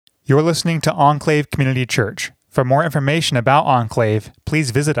You're listening to Enclave Community Church. For more information about Enclave,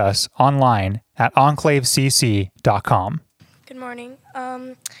 please visit us online at enclavecc.com. Good morning.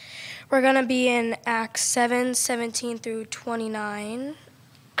 We're going to be in Acts 7:17 through 29.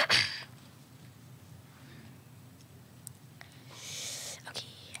 Okay.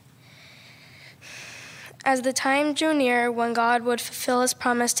 As the time drew near when God would fulfill his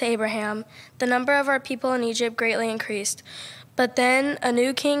promise to Abraham, the number of our people in Egypt greatly increased. But then a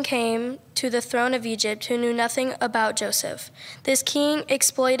new king came to the throne of Egypt who knew nothing about Joseph. This king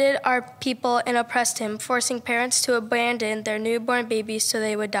exploited our people and oppressed him, forcing parents to abandon their newborn babies so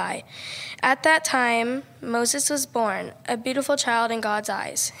they would die. At that time, Moses was born, a beautiful child in God's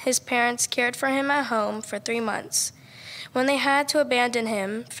eyes. His parents cared for him at home for 3 months. When they had to abandon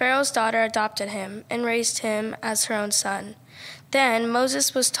him, Pharaoh's daughter adopted him and raised him as her own son. Then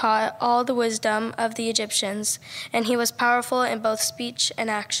Moses was taught all the wisdom of the Egyptians, and he was powerful in both speech and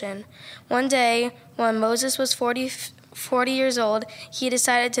action. One day, when Moses was 40 years old, he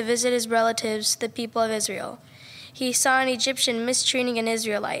decided to visit his relatives, the people of Israel. He saw an Egyptian mistreating an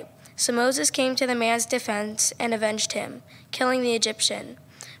Israelite, so Moses came to the man's defense and avenged him, killing the Egyptian.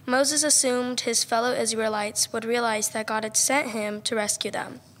 Moses assumed his fellow Israelites would realize that God had sent him to rescue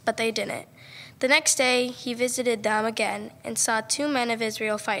them, but they didn't. The next day, he visited them again and saw 2 men of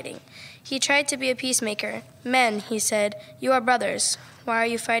Israel fighting. He tried to be a peacemaker. "Men," he said, "you are brothers. Why are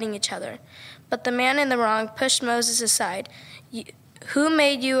you fighting each other?" But the man in the wrong pushed Moses aside. "Who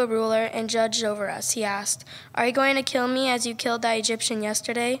made you a ruler and judge over us?" he asked. "Are you going to kill me as you killed that Egyptian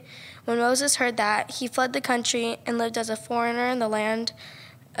yesterday?" When Moses heard that, he fled the country and lived as a foreigner in the land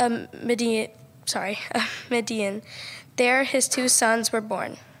of Midian. There his 2 sons were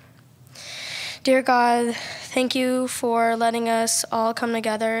born. Dear God, thank you for letting us all come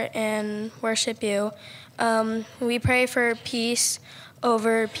together and worship you. We pray for peace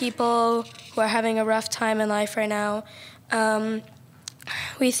over people who are having a rough time in life right now.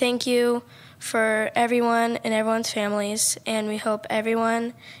 We thank you for everyone and everyone's families, and we hope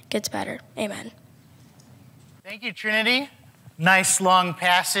everyone gets better. Amen. Thank you, Trinity. Nice long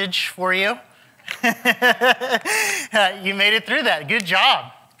passage for you. You made it through that. Good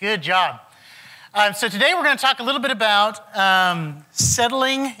job. Good job. So today we're going to talk a little bit about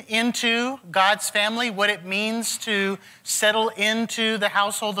settling into God's family, what it means to settle into the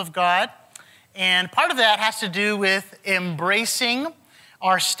household of God. And part of that has to do with embracing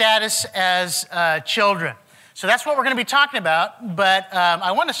our status as children. So that's what we're going to be talking about. But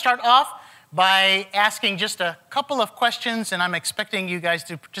I want to start off by asking just a couple of questions, and I'm expecting you guys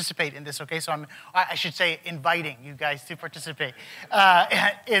to participate in this, okay? So I should say inviting you guys to participate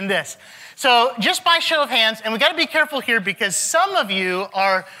in this. So just by show of hands, and we got to be careful here because some of you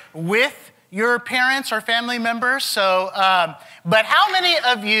are with your parents or family members. So, but how many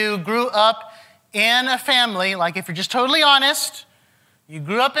of you grew up in a family, like if you're just totally honest, you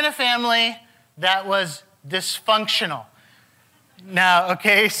grew up in a family that was dysfunctional? Now,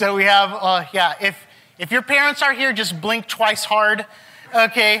 okay, so we have, if your parents are here, just blink twice hard,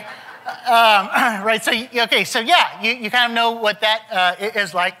 okay? Right, so you kind of know what that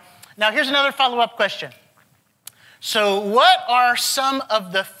is like. Now, here's another follow-up question. So what are some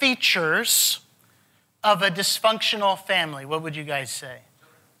of the features of a dysfunctional family? What would you guys say?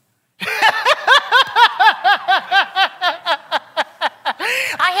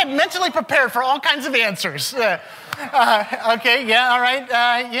 I had mentally prepared for all kinds of answers. Okay, yeah, all right.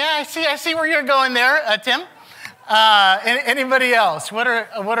 I see where you're going there, Tim. Anybody else? What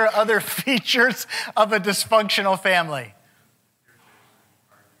are other features of a dysfunctional family?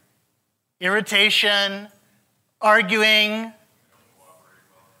 Irritation, arguing,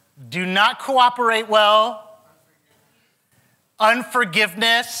 do not cooperate well,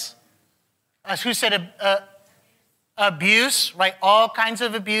 unforgiveness. Who said abuse, right? All kinds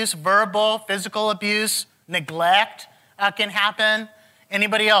of abuse, verbal, physical abuse, neglect can happen.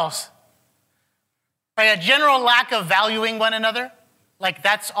 Anybody else? Right, a general lack of valuing one another, like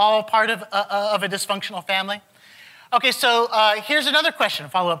that's all part of a dysfunctional family. Okay, so here's another question, a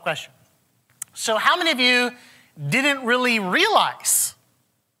follow-up question. So how many of you didn't really realize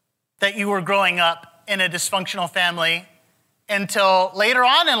that you were growing up in a dysfunctional family until later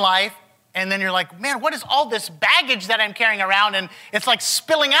on in life, and then you're like, man, what is all this baggage that I'm carrying around, and it's like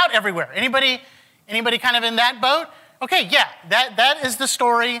spilling out everywhere? Anybody kind of in that boat? Okay, yeah, that is the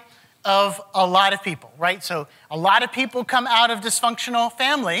story of a lot of people, right? So a lot of people come out of dysfunctional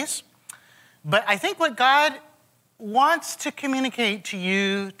families, but I think what God wants to communicate to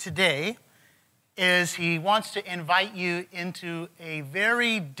you today is he wants to invite you into a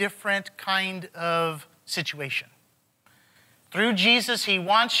very different kind of situation. Through Jesus, he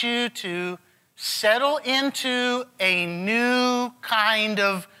wants you to settle into a new kind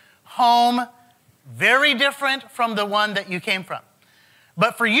of home, very different from the one that you came from.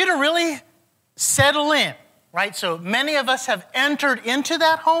 But for you to really settle in, right? So many of us have entered into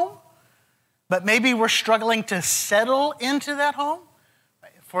that home, but maybe we're struggling to settle into that home.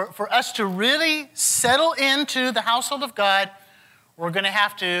 For us to really settle into the household of God, we're going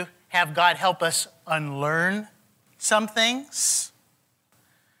to have God help us unlearn some things.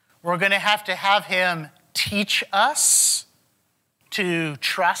 We're going to have him teach us to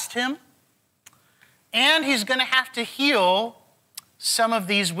trust him. And he's going to have to heal some of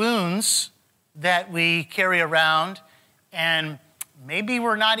these wounds that we carry around, and maybe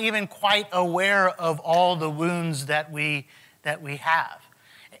we're not even quite aware of all the wounds that we have.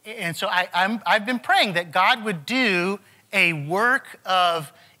 And so I've been praying that God would do a work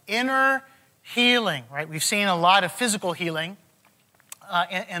of inner healing, right? We've seen a lot of physical healing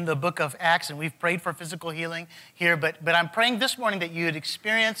in the book of Acts, and we've prayed for physical healing here, but I'm praying this morning that you would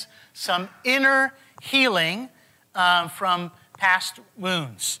experience some inner healing from past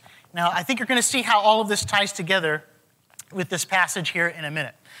wounds. Now, I think you're going to see how all of this ties together with this passage here in a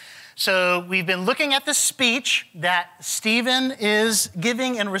minute. So we've been looking at the speech that Stephen is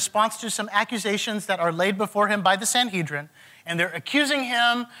giving in response to some accusations that are laid before him by the Sanhedrin, and they're accusing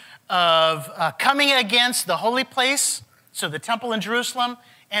him of coming against the holy place, so the temple in Jerusalem,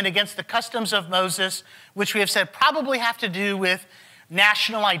 and against the customs of Moses, which we have said probably have to do with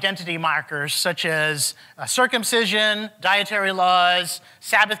national identity markers such as circumcision, dietary laws,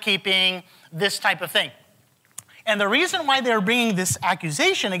 Sabbath keeping, this type of thing. And the reason why they're bringing this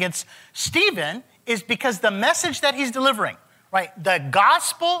accusation against Stephen is because the message that he's delivering, right, the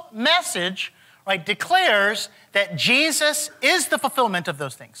gospel message, right, declares that Jesus is the fulfillment of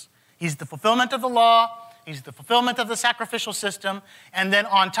those things. He's the fulfillment of the law. He's the fulfillment of the sacrificial system. And then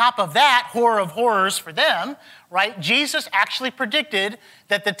on top of that, horror of horrors for them, right, Jesus actually predicted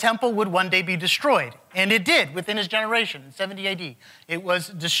that the temple would one day be destroyed. And it did within his generation, in 70 AD. It was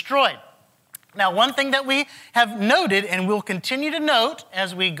destroyed. Now, one thing that we have noted and will continue to note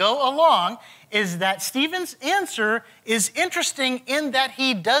as we go along is that Stephen's answer is interesting in that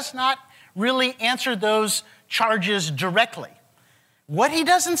he does not really answer those charges directly. What he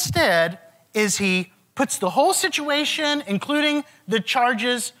does instead is he puts the whole situation, including the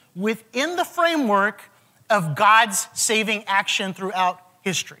charges, within the framework of God's saving action throughout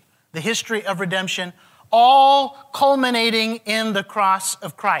history, the history of redemption, all culminating in the cross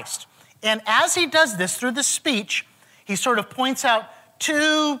of Christ. And as he does this through the speech, he sort of points out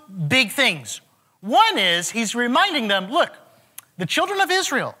two big things. One is he's reminding them, look, the children of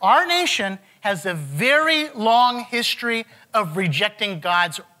Israel, our nation, has a very long history of rejecting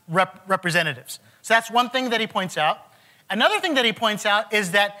God's representatives. So that's one thing that he points out. Another thing that he points out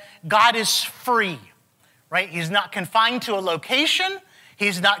is that God is free, right? He's not confined to a location.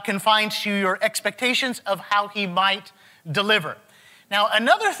 He's not confined to your expectations of how he might deliver. Now,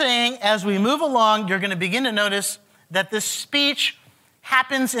 another thing, as we move along, you're going to begin to notice that this speech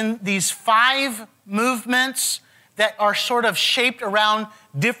happens in these 5 movements that are sort of shaped around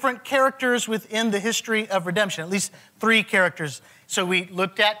different characters within the history of redemption, at least 3 characters. So we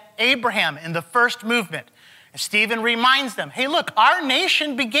looked at Abraham in the first movement. Stephen reminds them, hey, look, our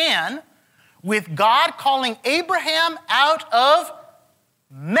nation began with God calling Abraham out of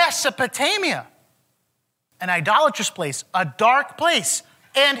Mesopotamia, an idolatrous place, a dark place.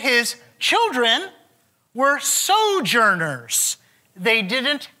 And his children were sojourners. They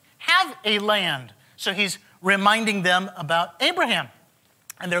didn't have a land. So he's reminding them about Abraham.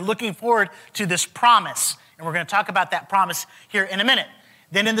 And they're looking forward to this promise. And we're going to talk about that promise here in a minute.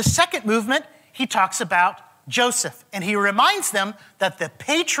 Then in the second movement, he talks about Joseph. And he reminds them that the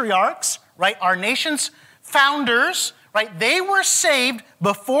patriarchs, right, our nation's founders, right, they were saved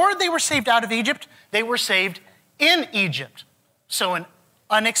before they were saved out of Egypt. They were saved in Egypt. So an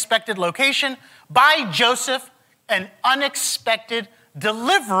unexpected location by Joseph, an unexpected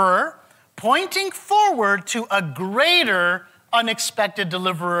deliverer, pointing forward to a greater unexpected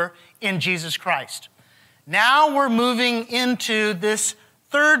deliverer in Jesus Christ. Now we're moving into this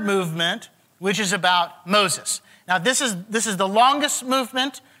third movement, which is about Moses. Now this is the longest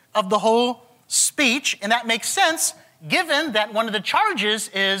movement of the whole speech, and that makes sense given that one of the charges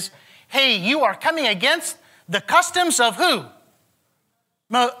is, hey, you are coming against the customs of who?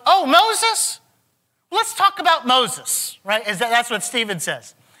 Moses? Let's talk about Moses, right? That's what Stephen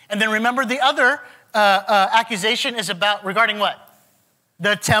says. And then remember the other accusation is regarding what?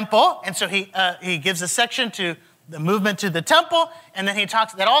 The temple. And so he gives a section to the movement to the temple, and then he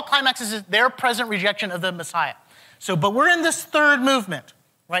talks that all climaxes their present rejection of the Messiah. But we're in this third movement,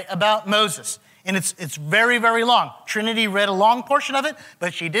 right, about Moses. And it's very, very long. Trinity read a long portion of it,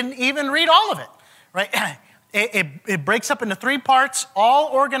 but she didn't even read all of it, right? It breaks up into 3 parts, all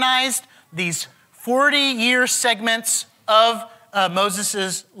organized, these 40-year segments of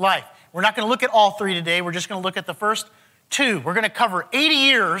Moses' life. We're not going to look at all 3 today. We're just going to look at the first 2. We're going to cover 80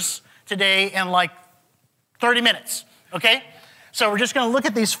 years today in like 30 minutes, okay? So we're just going to look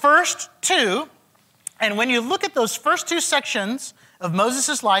at these first 2. And when you look at those first 2 sections of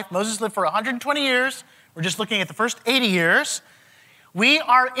Moses' life, Moses lived for 120 years. We're just looking at the first 80 years. We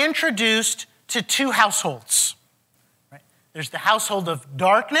are introduced to 2 households. Right? There's the household of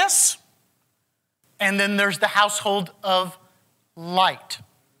darkness, and then there's the household of light.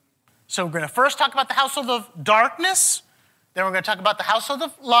 So we're going to first talk about the household of darkness, then we're going to talk about the household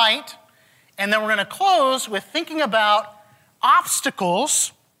of light, and then we're going to close with thinking about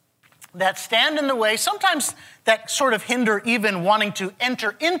obstacles that stand in the way, sometimes that sort of hinder even wanting to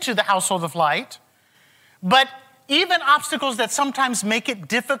enter into the household of light, but even obstacles that sometimes make it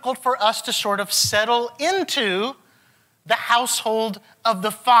difficult for us to sort of settle into the household of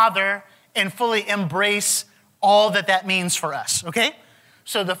the Father and fully embrace all that that means for us, okay?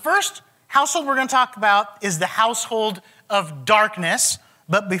 So the first household we're going to talk about is the household of darkness.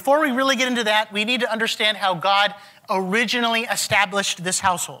 But before we really get into that, we need to understand how God originally established this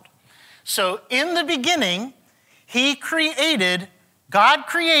household. So in the beginning, God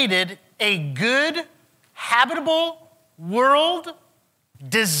created a good, habitable world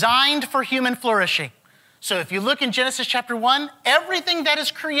designed for human flourishing. So if you look in Genesis chapter 1, everything that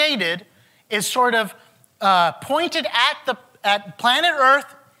is created is sort of pointed at planet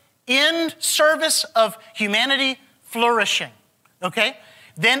Earth in service of humanity flourishing, okay?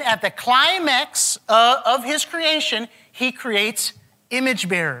 Then at the climax of his creation, he creates image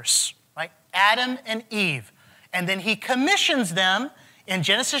bearers, right? Adam and Eve. And then he commissions them in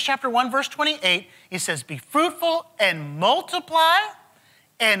Genesis chapter 1, verse 28. He says, be fruitful and multiply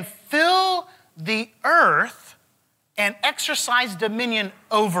and fill the earth and exercise dominion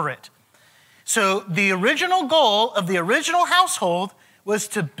over it. So the original goal of the original household was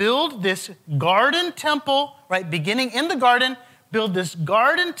to build this garden temple, right, beginning in the garden, build this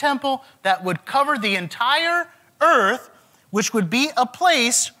garden temple that would cover the entire earth, which would be a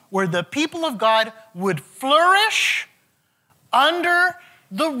place where the people of God would flourish under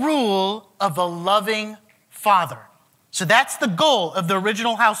the rule of a loving Father. So that's the goal of the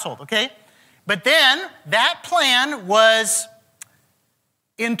original household, okay? But then that plan was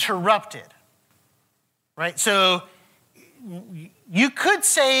interrupted, right? So you could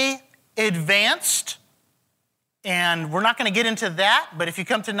say advanced, and we're not going to get into that, but if you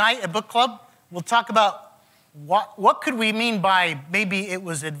come tonight at book club, we'll talk about what could we mean by maybe it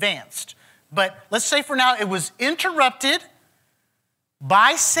was advanced. But let's say for now it was interrupted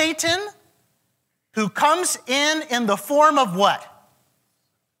by Satan, who comes in the form of what?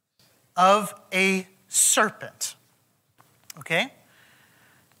 Of a serpent, okay?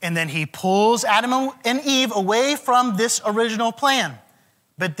 And then he pulls Adam and Eve away from this original plan.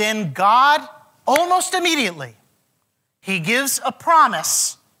 But then God, almost immediately, he gives a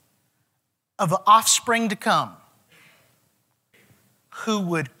promise of an offspring to come who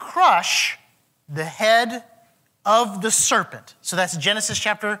would crush the head of the serpent. So that's Genesis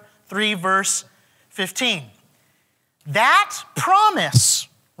chapter 3, verse 15. That promise,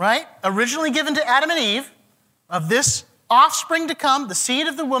 right, originally given to Adam and Eve, of this offspring to come, the seed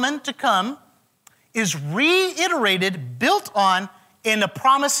of the woman to come, is reiterated, built on, in a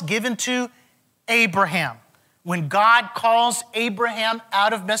promise given to Abraham. When God calls Abraham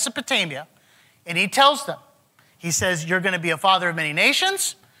out of Mesopotamia, and he tells them, he says, you're going to be a father of many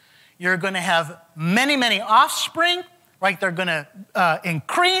nations, you're going to have many, many offspring, right? They're going to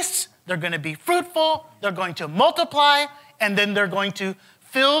increase, they're going to be fruitful, they're going to multiply, and then they're going to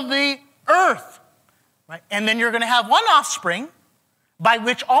fill the earth, right? And then you're going to have one offspring by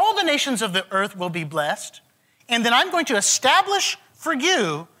which all the nations of the earth will be blessed, and then I'm going to establish for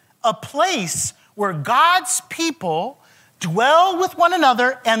you a place where God's people dwell with one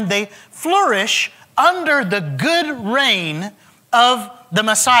another and they flourish under the good reign of the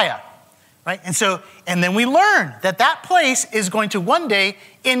Messiah, right? And then we learn that place is going to one day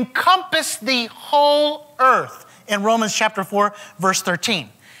encompass the whole earth in Romans chapter 4, verse 13.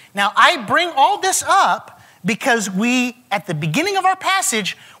 Now, I bring all this up because at the beginning of our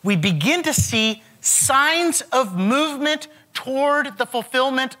passage, we begin to see signs of movement toward the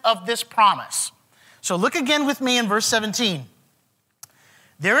fulfillment of this promise. So look again with me in verse 17.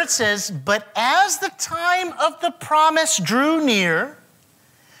 There it says, but as the time of the promise drew near,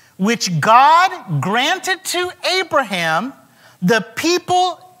 which God granted to Abraham, the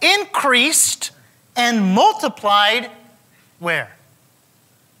people increased and multiplied where?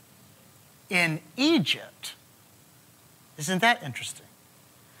 In Egypt. Isn't that interesting?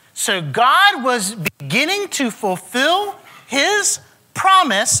 So God was beginning to fulfill his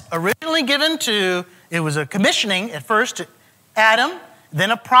promise originally given to, it was a commissioning at first to Adam, then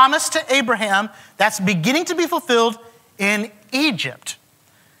a promise to Abraham. That's beginning to be fulfilled in Egypt.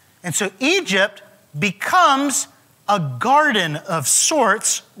 And so Egypt becomes a garden of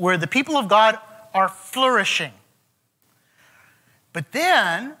sorts where the people of God are flourishing. But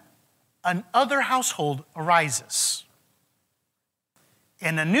then another household arises.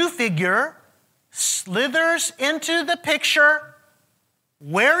 And a new figure slithers into the picture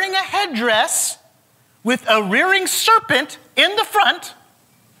wearing a headdress with a rearing serpent in the front,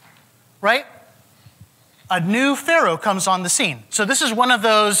 right? A new Pharaoh comes on the scene. So this is one of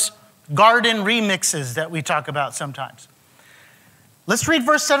those garden remixes that we talk about sometimes. Let's read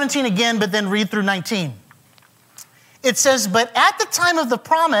verse 17 again, but then read through 19. It says, but as the time of the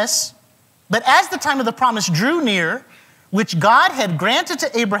promise drew near, which God had granted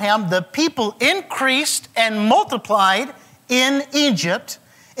to Abraham, the people increased and multiplied in Egypt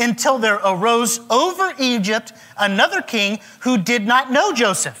until there arose over Egypt another king who did not know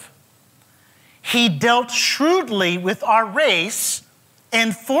Joseph. He dealt shrewdly with our race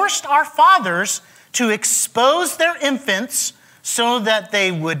and forced our fathers to expose their infants so that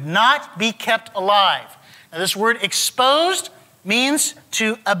they would not be kept alive. Now, this word exposed means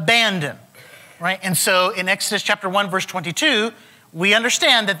to abandon, right? And so in Exodus chapter 1, verse 22, we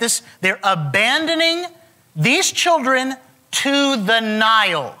understand that they're abandoning these children to the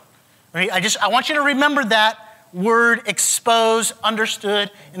Nile. Right? I want you to remember that word expose, understood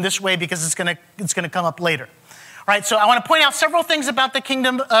in this way, because it's going to come up later. All right, so I want to point out several things about the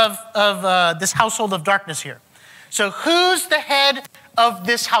kingdom of this household of darkness here. So who's the head of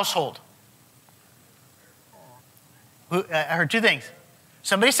this household? I heard two things.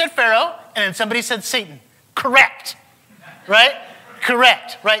 Somebody said Pharaoh, and then somebody said Satan. Correct, right?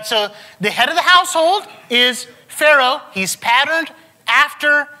 Correct, right? So the head of the household is Pharaoh. He's patterned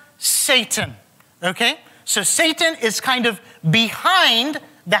after Satan, okay? So Satan is kind of behind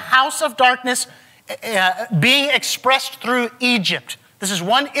the house of darkness being expressed through Egypt. This is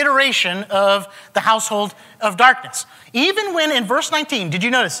one iteration of the household of darkness. Even when in verse 19, did you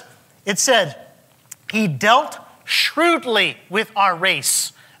notice? It said, he dealt shrewdly with our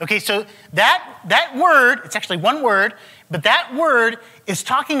race. Okay, so that word, it's actually one word, but that word is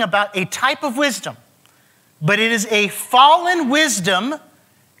talking about a type of wisdom. But it is a fallen wisdom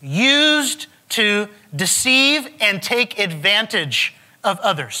used to deceive and take advantage of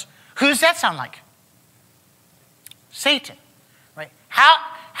others. Who does that sound like? Satan, right?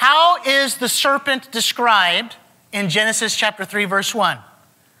 How is the serpent described in Genesis chapter 3, verse 1?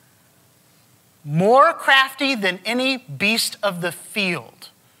 More crafty than any beast of the field.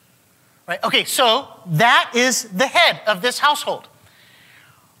 Right? Okay, so that is the head of this household.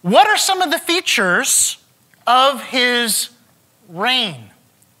 What are some of the features of his reign?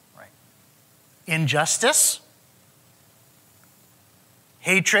 Right. Injustice,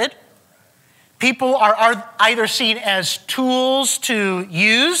 hatred. People are either seen as tools to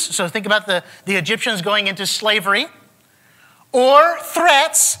use, so think about the Egyptians going into slavery, or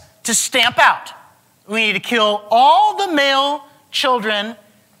threats to stamp out. We need to kill all the male children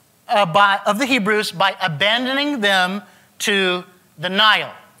of the Hebrews by abandoning them to the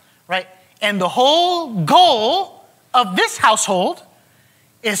Nile, right? And the whole goal of this household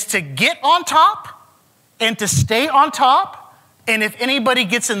is to get on top and to stay on top. And if anybody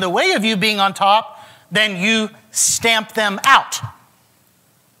gets in the way of you being on top, then you stamp them out,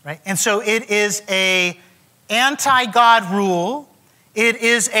 right? And so it is a anti-God rule. It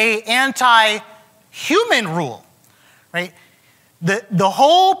is a anti-human rule, right? The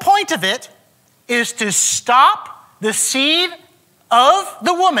whole point of it is to stop the seed of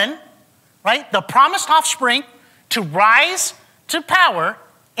the woman, right? The promised offspring to rise to power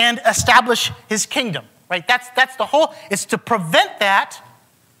and establish his kingdom, right? That's the whole, it's to prevent that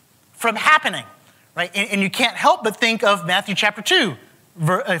from happening, right? And you can't help but think of Matthew chapter 2,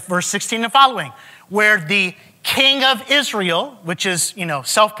 verse 16 and following, where the king of Israel, which is,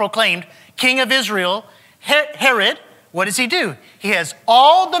 self-proclaimed king of Israel, Herod, what does he do? He has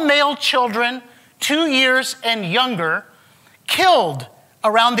all the male children 2 years and younger killed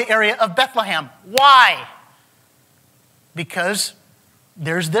around the area of Bethlehem. Why? Because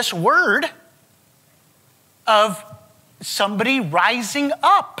there's this word of somebody rising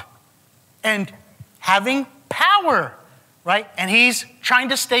up and having power right? And he's trying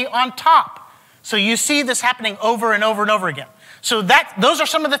to stay on top. So you see this happening over and over and over again. So those are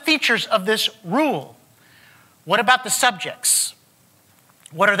some of the features of this rule. What about the subjects?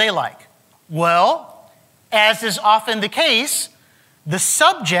 What are they like? Well, as is often the case, the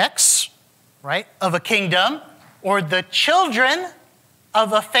subjects, right, of a kingdom or the children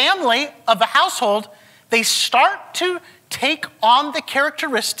of a family, of a household, they start to take on the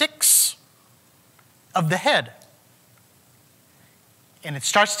characteristics of the head. And it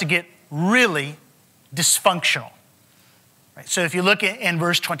starts to get really dysfunctional. Right? So if you look in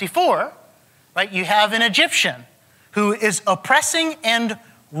verse 24, right, you have an Egyptian who is oppressing and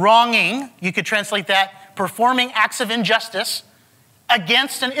wronging, you could translate that, performing acts of injustice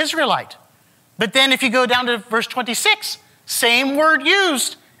against an Israelite. But then if you go down to verse 26, same word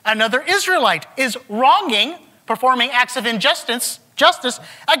used, another Israelite is wronging, performing acts of justice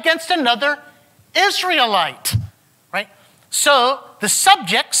against another Israelite, right? So the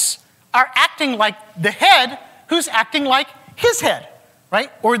subjects are acting like the head who's acting like his head,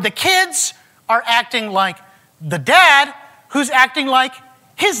 right? Or the kids are acting like the dad who's acting like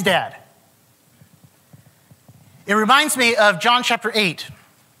his dad. It reminds me of John chapter 8.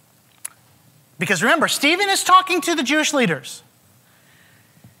 Because remember, Stephen is talking to the Jewish leaders.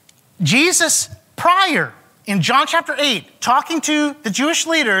 Jesus, prior in John chapter 8, talking to the Jewish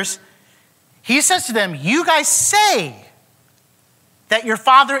leaders, he says to them, you guys say that your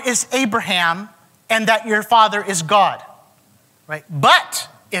father is Abraham and that your father is God, right? But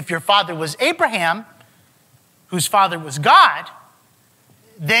if your father was Abraham, whose father was God,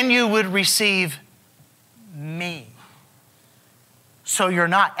 then you would receive me. So you're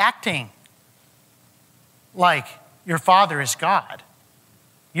not acting like your father is God.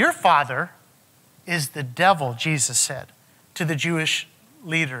 Your father is the devil, Jesus said to the Jewish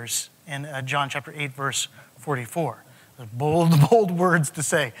leaders in John chapter 8, verse 44. Bold words to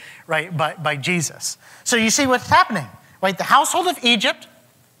say, right, by Jesus. So you see what's happening, right? The household of Egypt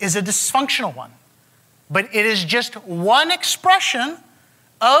is a dysfunctional one, but it is just one expression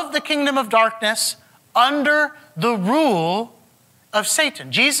of the kingdom of darkness under the rule of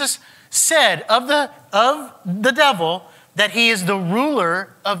Satan. Jesus said of the devil that he is the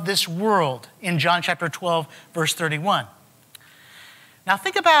ruler of this world in John chapter 12, verse 31. Now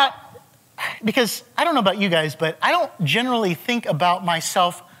think about, because I don't know about you guys, but I don't generally think about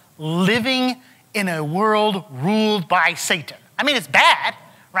myself living in a world ruled by Satan. I mean, it's bad,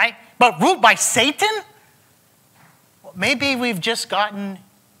 right? But ruled by Satan? Well, maybe we've just gotten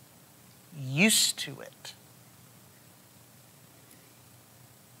used to it.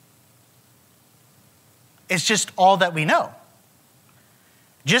 It's just all that we know.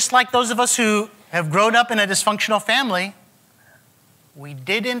 Just like those of us who have grown up in a dysfunctional family, we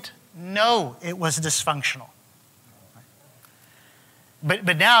didn't know it was dysfunctional.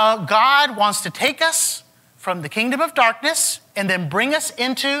 But now God wants to take us from the kingdom of darkness and then bring us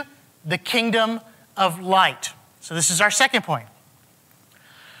into the kingdom of light. So this is our second point.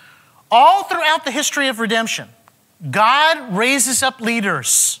 All throughout the history of redemption, God raises up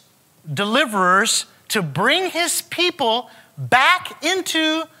leaders, deliverers, to bring his people back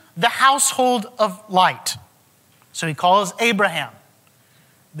into the household of light. So he calls Abraham.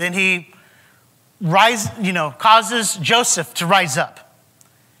 Then he causes Joseph to rise up.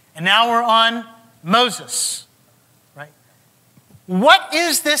 And now we're on Moses, right? What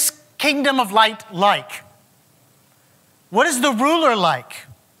is this kingdom of light like? What is the ruler like?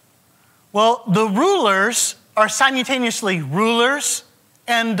 Well, the rulers are simultaneously rulers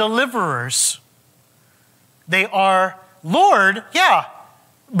and deliverers. They are Lord, yeah,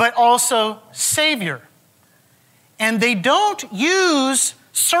 but also Savior. And they don't use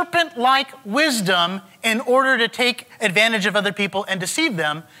serpent-like wisdom in order to take advantage of other people and deceive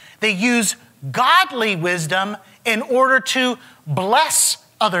them. They use godly wisdom in order to bless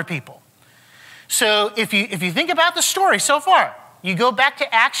other people. So if you think about the story so far, you go back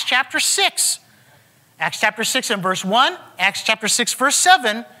to Acts chapter 6. Acts chapter 6 and verse 1, Acts chapter 6 verse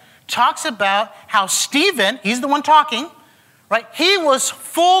 7, talks about how Stephen, he's the one talking, right? He was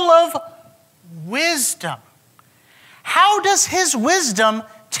full of wisdom. How does his wisdom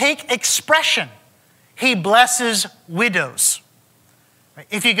take expression? He blesses widows. Right?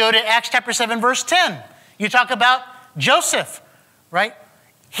 If you go to Acts chapter 7, verse 10, you talk about Joseph, right?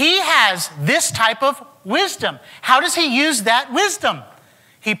 He has this type of wisdom. How does he use that wisdom?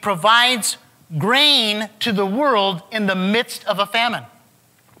 He provides grain to the world in the midst of a famine.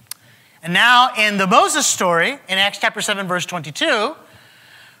 And now in the Moses story, in Acts chapter 7, verse 22,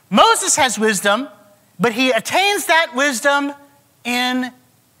 Moses has wisdom, but he attains that wisdom in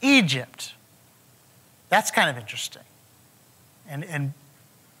Egypt. That's kind of interesting. And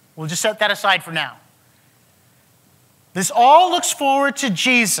we'll just set that aside for now. This all looks forward to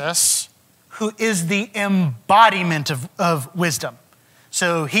Jesus, who is the embodiment of wisdom.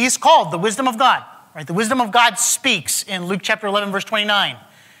 So he's called the wisdom of God, right? The wisdom of God speaks in Luke chapter 11, verse 29,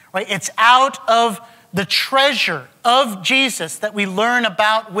 right? It's out of the treasure of Jesus that we learn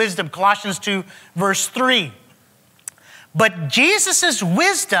about wisdom, Colossians 2, verse 3. But Jesus'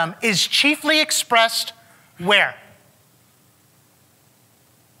 wisdom is chiefly expressed where?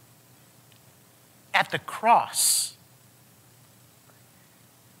 At the cross,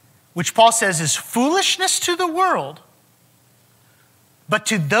 which Paul says is foolishness to the world, but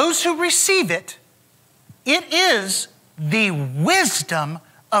to those who receive it, it is the wisdom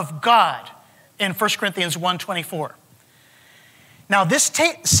of God in 1 Corinthians 1:24. Now, this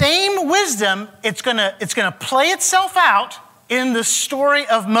same wisdom, it's gonna play itself out in the story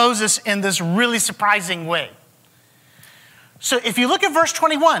of Moses in this really surprising way. So if you look at verse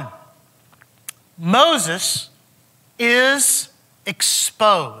 21, Moses is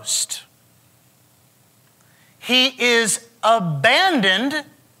exposed. He is abandoned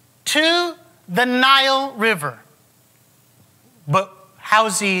to the Nile River. But how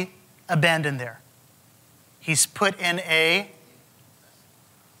is he abandoned there? He's put in a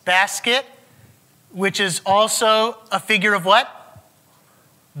basket, which is also a figure of what?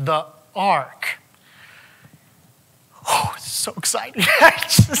 The ark. Oh, it's so exciting.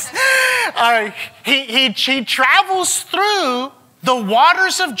 He travels through the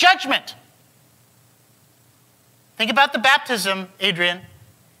waters of judgment. Think about the baptism, Adrian.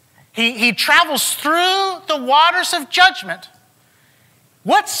 He travels through the waters of judgment.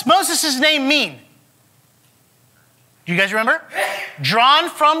 What's Moses' name mean? Do you guys remember? Drawn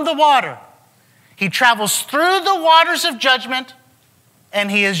from the water. He travels through the waters of judgment,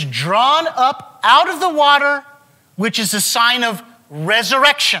 and he is drawn up out of the water, which is a sign of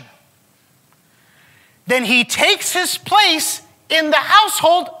resurrection. Then he takes his place in the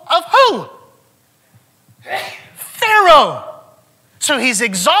household of who? Pharaoh. So he's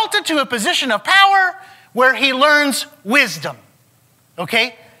exalted to a position of power where he learns wisdom.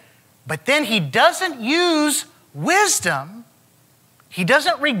 Okay? But then he doesn't use wisdom, he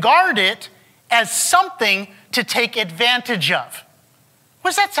doesn't regard it as something to take advantage of. What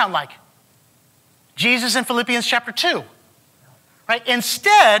does that sound like? Jesus in Philippians chapter 2. Right?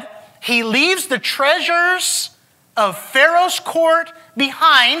 Instead, he leaves the treasures of Pharaoh's court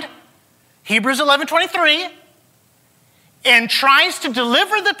behind, Hebrews 11:23, and tries to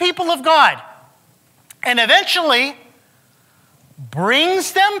deliver the people of God. And eventually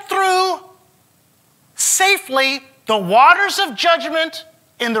brings them through safely the waters of judgment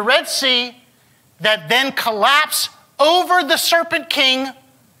in the Red Sea that then collapse over the serpent king,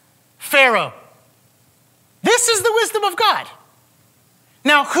 Pharaoh. This is the wisdom of God.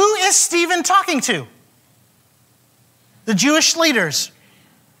 Now, who is Stephen talking to? The Jewish leaders,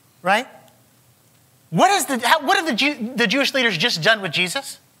 right? What have the Jewish leaders just done with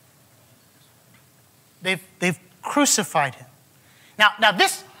Jesus? They've crucified him. Now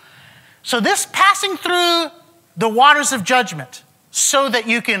this passing through the waters of judgment so that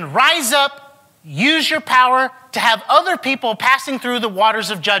you can rise up, use your power to have other people passing through the waters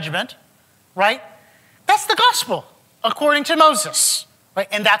of judgment, right? That's the gospel, according to Moses, right?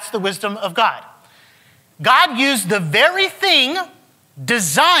 And that's the wisdom of God. God used the very thing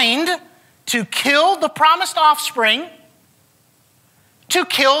designed to kill the promised offspring to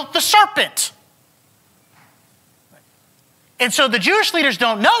kill the serpent. And so the Jewish leaders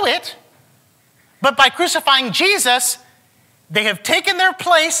don't know it, but by crucifying Jesus, they have taken their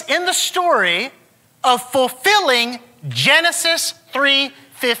place in the story of fulfilling Genesis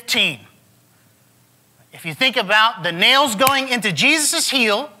 3:15. If you think about the nails going into Jesus'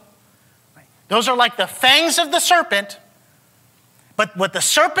 heel, those are like the fangs of the serpent. But what the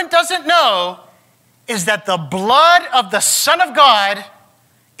serpent doesn't know is that the blood of the Son of God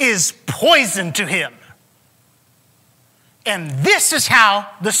is poison to him. And this is how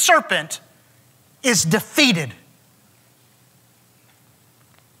the serpent is defeated.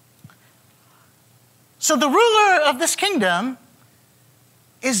 So the ruler of this kingdom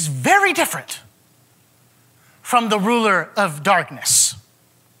is very different from the ruler of darkness.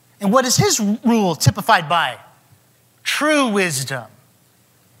 And what is his rule typified by? True wisdom,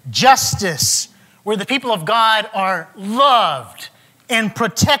 justice, where the people of God are loved and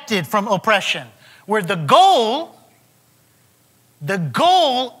protected from oppression, where the goal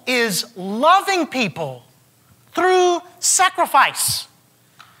is loving people through sacrifice.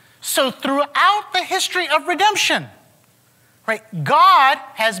 So throughout the history of redemption, right, God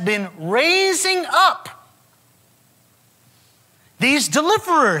has been raising up these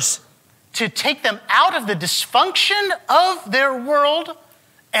deliverers to take them out of the dysfunction of their world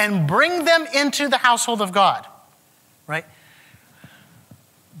and bring them into the household of God, right?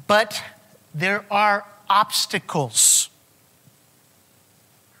 But there are obstacles.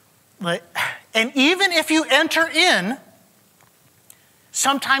 And even if you enter in,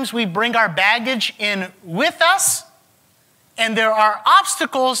 sometimes we bring our baggage in with us, and there are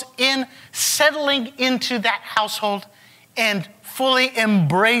obstacles in settling into that household and fully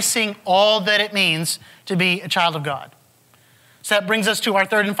embracing all that it means to be a child of God. So that brings us to our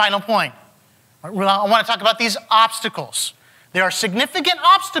third and final point. I want to talk about these obstacles. There are significant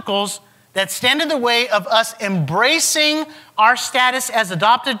obstacles that stand in the way of us embracing our status as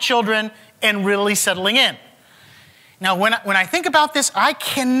adopted children and really settling in. Now, when I think about this, I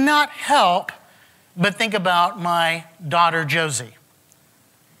cannot help but think about my daughter, Josie.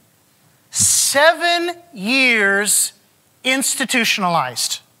 7 years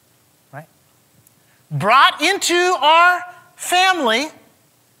institutionalized, right? Brought into our family,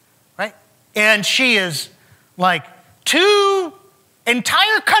 right? And she is like 2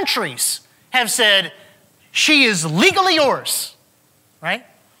 entire countries have said she is legally yours, right?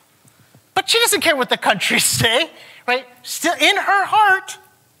 But she doesn't care what the countries say, right? Still in her heart,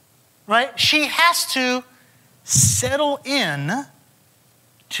 right? She has to settle in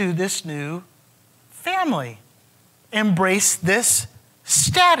to this new family, embrace this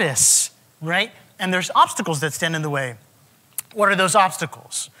status, right? And there's obstacles that stand in the way. What are those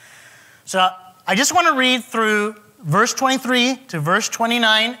obstacles? So I just want to read through verse 23 to verse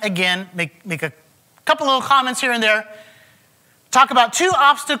 29 again, make a couple little comments here and there, talk about 2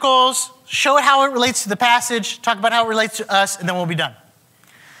 obstacles, show how it relates to the passage, talk about how it relates to us, and then we'll be done.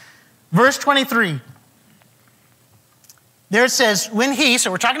 Verse 23. There it says,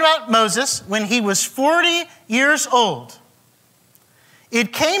 so we're talking about Moses, when he was 40 years old,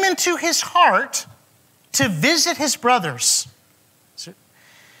 it came into his heart to visit his brothers,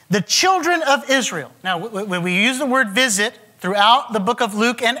 the children of Israel. Now, when we use the word visit throughout the book of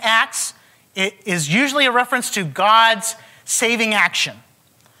Luke and Acts, it is usually a reference to God's saving action.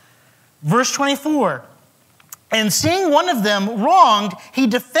 Verse 24, and seeing one of them wronged, he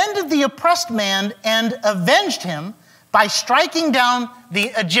defended the oppressed man and avenged him by striking down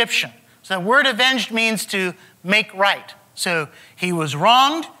the Egyptian. So the word avenged means to make right. So he was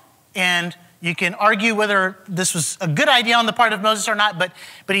wronged, and you can argue whether this was a good idea on the part of Moses or not, but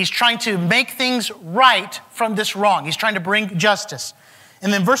he's trying to make things right from this wrong. He's trying to bring justice.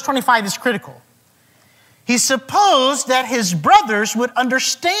 And then verse 25 is critical. He supposed that his brothers would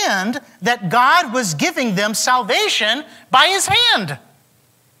understand that God was giving them salvation by his hand.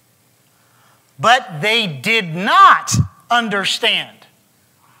 But they did not understand.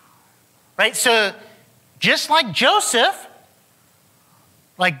 Right? So just like Joseph,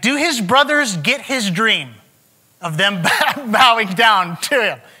 like, do his brothers get his dream of them bowing down to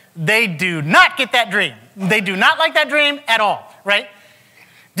him? They do not get that dream. They do not like that dream at all, right?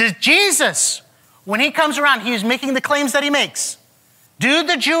 Does Jesus, when he comes around, he is making the claims that he makes. Do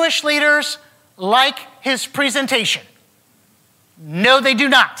the Jewish leaders like his presentation? No, they do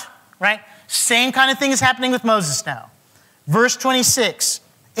not, right? Same kind of thing is happening with Moses now. Verse 26,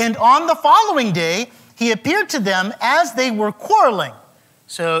 and on the following day, he appeared to them as they were quarreling.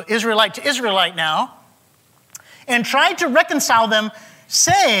 So Israelite to Israelite now, and tried to reconcile them,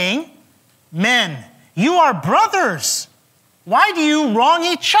 saying, men, you are brothers. Why do you wrong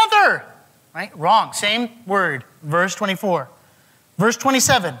each other? Right? Wrong, same word, verse 24. Verse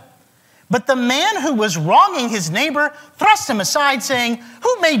 27, but the man who was wronging his neighbor thrust him aside, saying,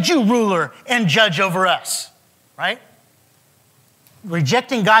 who made you ruler and judge over us? Right?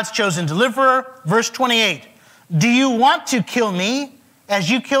 Rejecting God's chosen deliverer. Verse 28, do you want to kill me as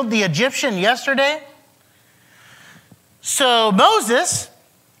you killed the Egyptian yesterday? So Moses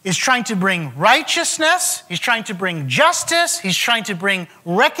is trying to bring righteousness. He's trying to bring justice. He's trying to bring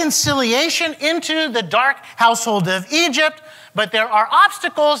reconciliation into the dark household of Egypt. But there are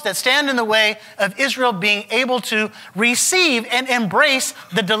obstacles that stand in the way of Israel being able to receive and embrace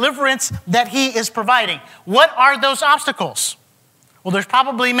the deliverance that he is providing. What are those obstacles? Well, there's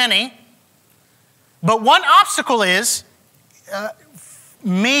probably many. But one obstacle is,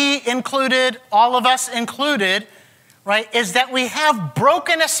 me included, all of us included, right, is that we have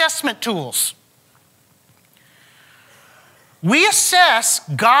broken assessment tools. We assess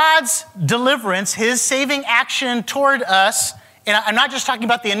God's deliverance, his saving action toward us, and I'm not just talking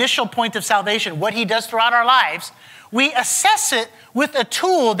about the initial point of salvation, what he does throughout our lives. We assess it with a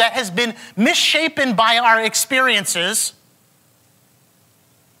tool that has been misshapen by our experiences.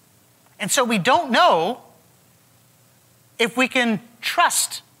 And so we don't know if we can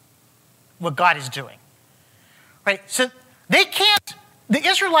trust what God is doing, right? So the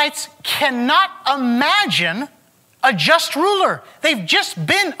Israelites cannot imagine a just ruler. They've just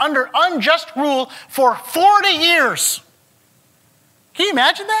been under unjust rule for 40 years. Can you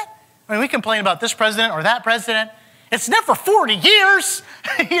imagine that? I mean, we complain about this president or that president. It's never 40 years.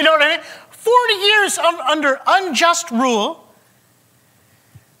 You know what I mean? 40 years under unjust rule.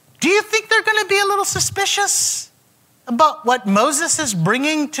 Do you think they're going to be a little suspicious about what Moses is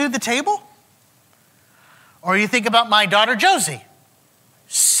bringing to the table? Or you think about my daughter Josie,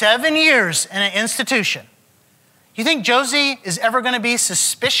 7 years in an institution. You think Josie is ever going to be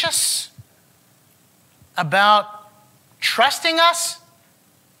suspicious about trusting us?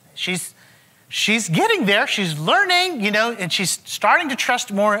 She's getting there. She's learning, and she's starting to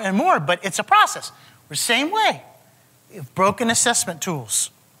trust more and more, but it's a process. We're the same way. We've broken assessment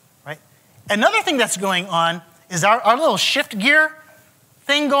tools, right? Another thing that's going on is our little shift gear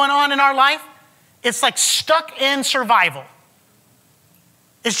thing going on in our life. It's like stuck in survival.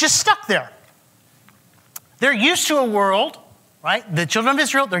 It's just stuck there. They're used to a world, right? The children of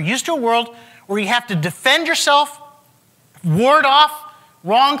Israel, they're used to a world where you have to defend yourself, ward off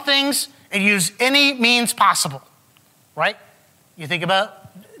wrong things, and use any means possible, right? You think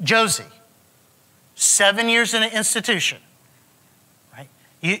about Josie, 7 years in an institution, right?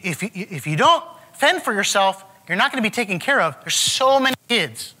 If you don't fend for yourself, you're not going to be taken care of. There's so many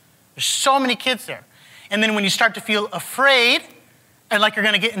kids. There's so many kids there. And then when you start to feel afraid and like you're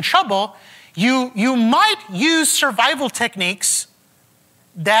going to get in trouble, you might use survival techniques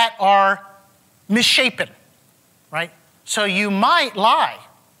that are misshapen, right? So you might lie.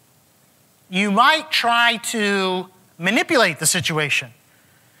 You might try to manipulate the situation.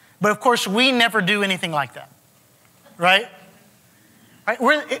 But of course, we never do anything like that, right?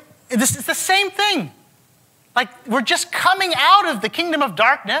 This is the same thing. Like, we're just coming out of the kingdom of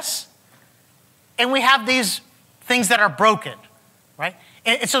darkness, and we have these things that are broken, right?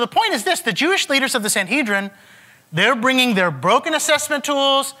 And so the point is this: the Jewish leaders of the Sanhedrin, they're bringing their broken assessment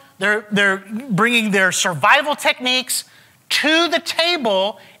tools, they're bringing their survival techniques to the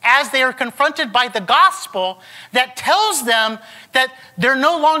table as they are confronted by the gospel that tells them that they're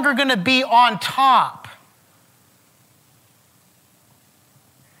no longer going to be on top.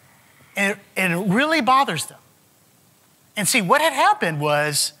 And it really bothers them. And see, what had happened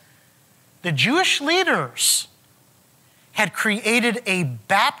was the Jewish leaders had created a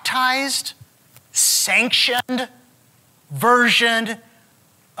baptized, sanctioned version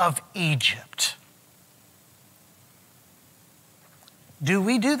of Egypt. Do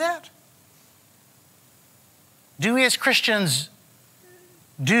we do that? Do we as Christians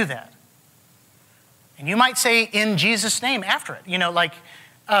do that? And you might say, in Jesus' name after it.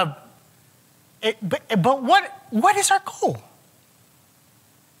 But what is our goal?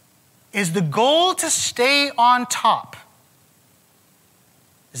 Is the goal to stay on top?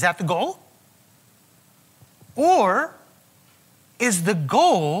 Is that the goal? Or is the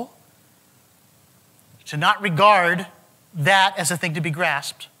goal to not regard that as a thing to be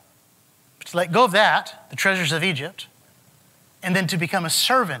grasped, but to let go of that, the treasures of Egypt, and then to become a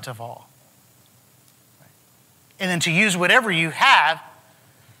servant of all? And then to use whatever you have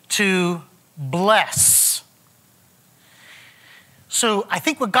to bless. So I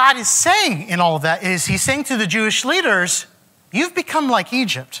think what God is saying in all of that is he's saying to the Jewish leaders, you've become like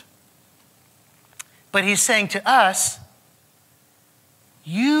Egypt. But he's saying to us,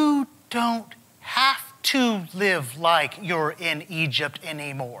 you don't have to live like you're in Egypt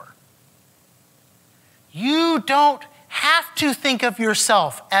anymore. You don't have to think of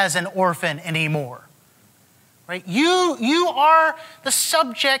yourself as an orphan anymore. Right? You are the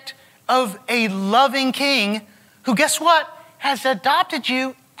subject of a loving king who, guess what, has adopted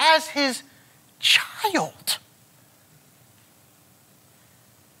you as his child.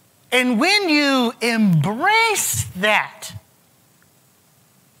 And when you embrace that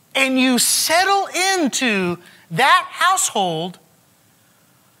and you settle into that household,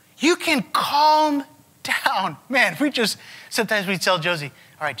 you can calm down. Man, sometimes we tell Josie,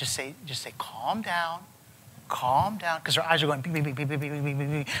 all right, just say, calm down, because her eyes are going, beep, beep, beep, beep, beep, beep, beep, beep,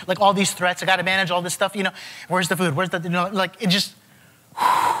 beep. Like all these threats, I got to manage all this stuff, where's the food, like it just,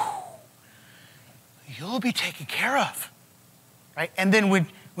 you'll be taken care of, right? And then when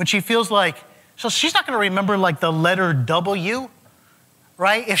she feels like, so she's not going to remember like the letter W,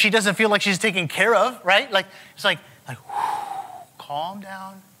 right? If she doesn't feel like she's taken care of, right? Like, it's like calm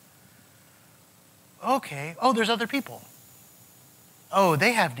down. Okay. Oh, there's other people. Oh,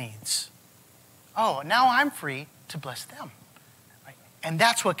 they have needs. Oh, now I'm free to bless them. Right? And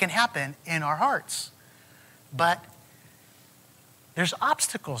that's what can happen in our hearts. But there's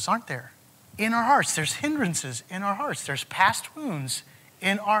obstacles, aren't there, in our hearts. There's hindrances in our hearts. There's past wounds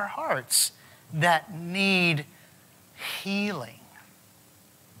in our hearts that need healing,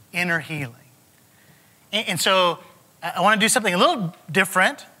 inner healing. And so I want to do something a little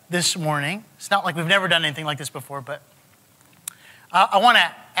different this morning. It's not like we've never done anything like this before, but I want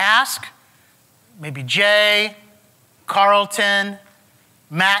to ask maybe Jay, Carlton,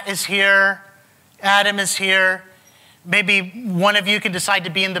 Matt is here, Adam is here. Maybe one of you can decide to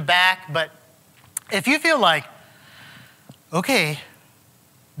be in the back, but if you feel like, okay,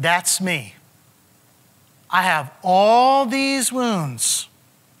 that's me. I have all these wounds,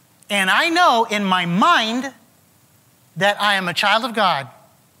 and I know in my mind that I am a child of God,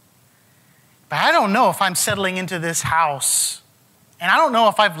 but I don't know if I'm settling into this house, and I don't know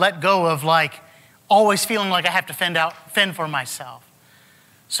if I've let go of always feeling like I have to fend for myself.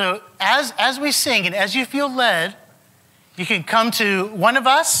 So as we sing and as you feel led, you can come to one of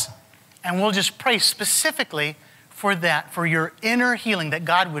us and we'll just pray specifically for that, for your inner healing, that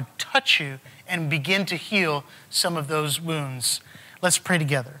God would touch you and begin to heal some of those wounds. Let's pray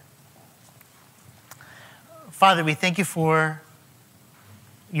together. Father, we thank you for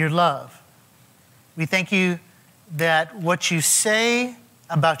your love. We thank you that what you say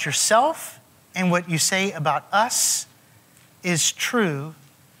about yourself and what you say about us is true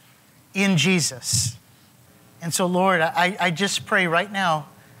in Jesus. And so, Lord, I just pray right now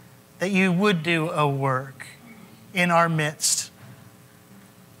that you would do a work in our midst.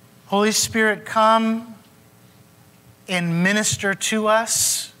 Holy Spirit, come and minister to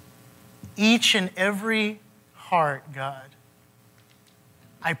us, each and every heart, God.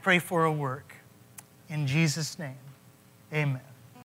 I pray for a work. In Jesus' name, amen.